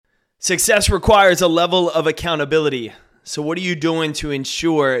Success requires a level of accountability. So what are you doing to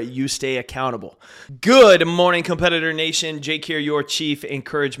ensure you stay accountable? Good morning, Competitor Nation. Jake here, your Chief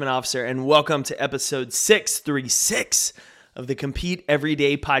Encouragement Officer, and welcome to episode 636 of the Compete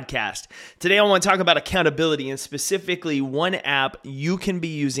Everyday podcast. Today, I want to talk about accountability and specifically one app you can be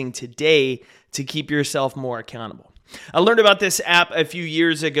using today to keep yourself more accountable. I learned about this app a few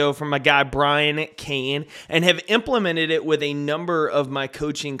years ago from my guy, Brian Kane, and have implemented it with a number of my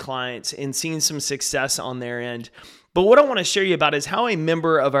coaching clients and seen some success on their end. But what I want to share you about is how a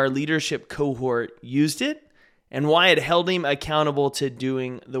member of our leadership cohort used it and why it held him accountable to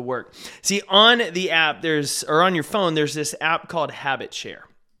doing the work. See, on the app, on your phone, there's this app called Habit Share.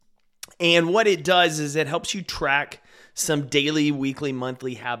 And what it does is it helps you track some daily, weekly,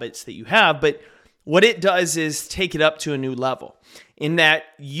 monthly habits that you have. But what it does is take it up to a new level in that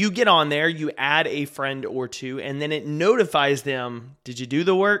you get on there, you add a friend or two, and then it notifies them, did you do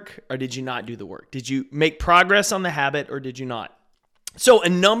the work or did you not do the work? Did you make progress on the habit or did you not? So a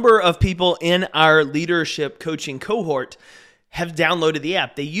number of people in our leadership coaching cohort have downloaded the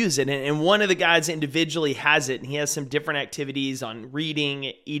app. They use it. And one of the guys individually has it. And he has some different activities on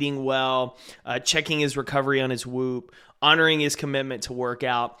reading, eating well, checking his recovery on his Whoop, honoring his commitment to work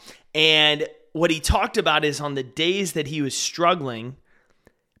out. And what he talked about is on the days that he was struggling,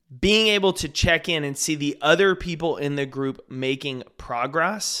 being able to check in and see the other people in the group making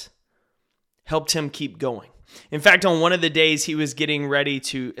progress helped him keep going. In fact, on one of the days he was getting ready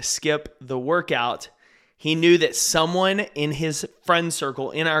to skip the workout, he knew that someone in his friend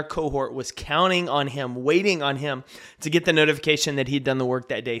circle, in our cohort, was counting on him, waiting on him to get the notification that he'd done the work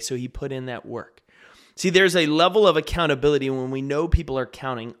that day. So he put in that work. See, there's a level of accountability when we know people are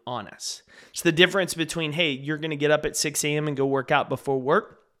counting on us. It's the difference between, hey, you're going to get up at 6 a.m. and go work out before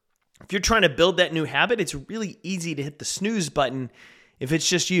work. If you're trying to build that new habit, it's really easy to hit the snooze button if it's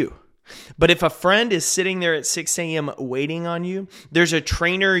just you. But if a friend is sitting there at 6 a.m. waiting on you, there's a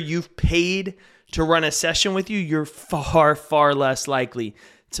trainer you've paid to run a session with you, you're far, far less likely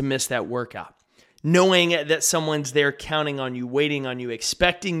to miss that workout. Knowing that someone's there counting on you, waiting on you,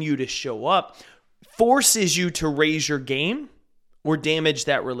 expecting you to show up, forces you to raise your game or damage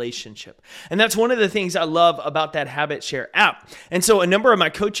that relationship. And that's one of the things I love about that Habit Share app. And so a number of my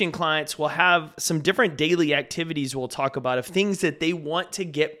coaching clients will have some different daily activities we'll talk about of things that they want to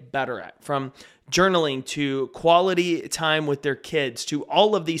get better at, from journaling to quality time with their kids to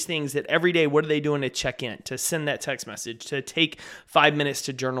all of these things that every day, what are they doing to check in, to send that text message, to take 5 minutes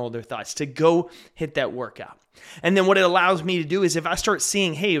to journal their thoughts, to go hit that workout. And then what it allows me to do is if I start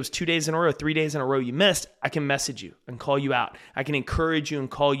seeing, hey, it was 2 days in a row, 3 days in a row you missed, I can message you and call you out. I can encourage you and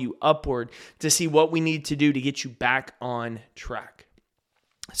call you upward to see what we need to do to get you back on track.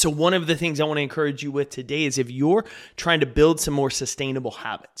 So one of the things I want to encourage you with today is if you're trying to build some more sustainable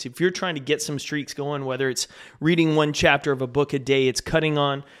habits, if you're trying to get some streaks going, whether it's reading one chapter of a book a day, it's cutting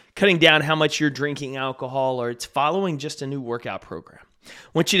down how much you're drinking alcohol, or it's following just a new workout program, I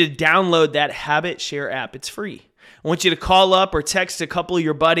want you to download that Habit Share app. It's free. I want you to call up or text a couple of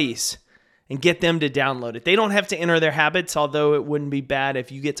your buddies and get them to download it. They don't have to enter their habits, although it wouldn't be bad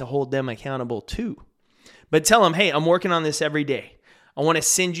if you get to hold them accountable too. But tell them, hey, I'm working on this every day. I want to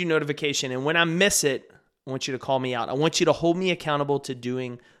send you notification. And when I miss it, I want you to call me out. I want you to hold me accountable to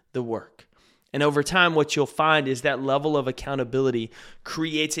doing the work. And over time, what you'll find is that level of accountability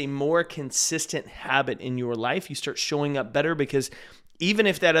creates a more consistent habit in your life. You start showing up better because even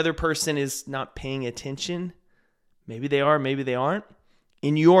if that other person is not paying attention, maybe they are, maybe they aren't,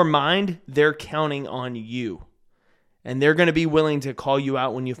 in your mind, they're counting on you. And they're going to be willing to call you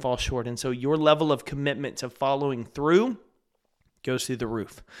out when you fall short. And so your level of commitment to following through goes through the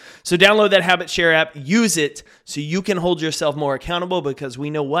roof. So download that Habit Share app, use it so you can hold yourself more accountable, because we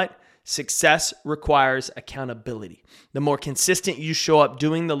know what? Success requires accountability. The more consistent you show up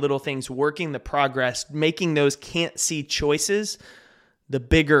doing the little things, working the progress, making those can't see choices, the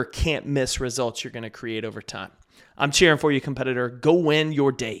bigger can't miss results you're going to create over time. I'm cheering for you, competitor. Go win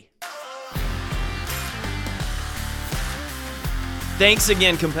your day. Thanks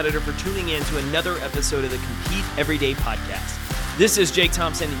again, competitor, for tuning in to another episode of the Compete Everyday podcast. This is Jake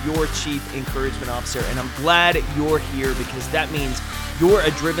Thompson, your Chief Encouragement Officer, and I'm glad you're here because that means you're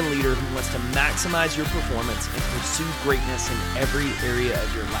a driven leader who wants to maximize your performance and pursue greatness in every area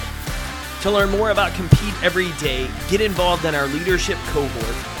of your life. To learn more about Compete Every Day, get involved in our leadership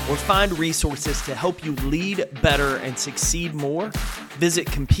cohort, or find resources to help you lead better and succeed more, visit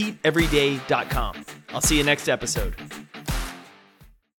CompeteEveryday.com. I'll see you next episode.